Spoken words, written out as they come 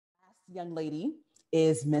young lady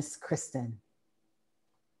is Miss Kristen.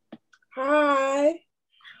 Hi.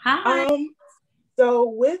 Hi. So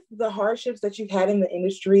with the hardships that you've had in the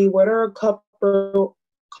industry, what are a couple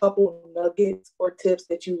nuggets or tips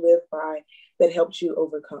that you live by that helped you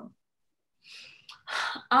overcome?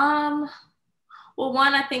 Well,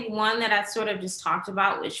 I think one that I sort of just talked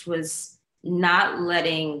about, which was not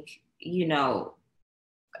letting,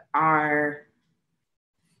 our,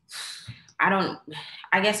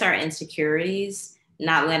 our insecurities,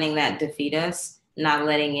 not letting that defeat us, not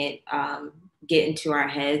letting it get into our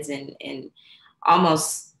heads and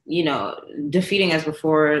almost, defeating us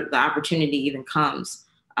before the opportunity even comes.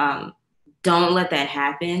 Don't let that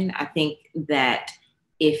happen. I think that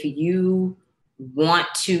if you want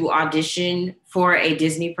to audition for a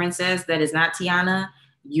Disney princess that is not Tiana,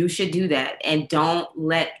 you should do that. And don't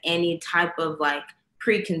let any type of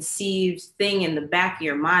preconceived thing in the back of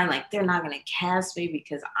your mind, like they're not going to cast me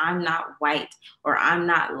because I'm not white or I'm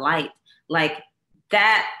not light. Like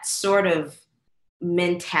that sort of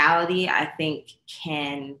mentality, I think,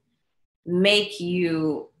 can make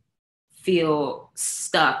you feel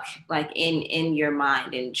stuck in your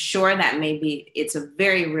mind. And sure, that maybe it's a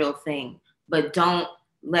very real thing, but don't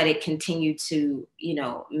let it continue to,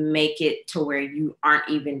 make it to where you aren't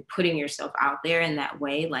even putting yourself out there in that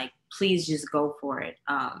way. Like, please just go for it,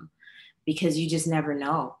 because you just never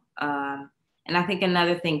know. And I think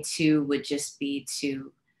another thing too would just be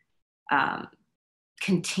to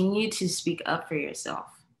continue to speak up for yourself.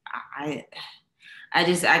 I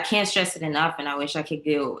can't stress it enough, and I wish I could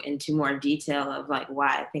go into more detail of why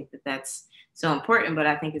I think that that's so important, but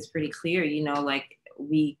I think it's pretty clear,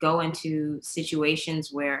 we go into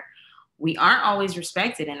situations where we aren't always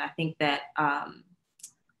respected, and I think that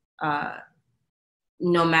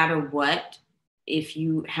no matter what, if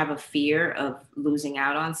you have a fear of losing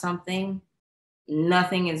out on something,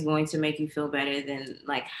 nothing is going to make you feel better than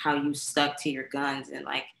how you stuck to your guns and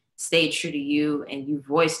stayed true to you, and you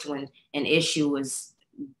voiced when an issue was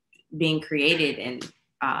being created and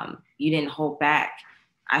you didn't hold back.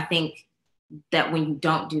 I think that when you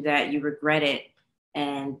don't do that, you regret it,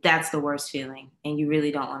 and that's the worst feeling, and you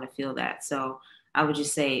really don't want to feel that. So I would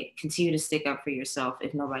just say continue to stick up for yourself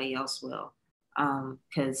if nobody else will,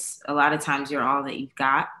 because a lot of times you're all that you've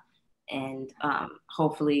got, and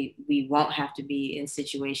hopefully we won't have to be in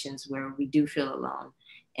situations where we do feel alone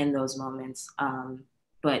in those moments.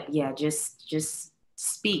 But yeah, just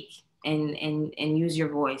speak and use your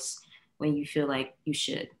voice when you feel like you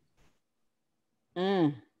should.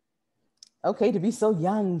 Okay, to be so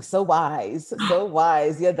young, so wise, so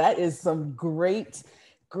wise. Yeah, that is some great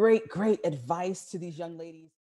advice to these young ladies.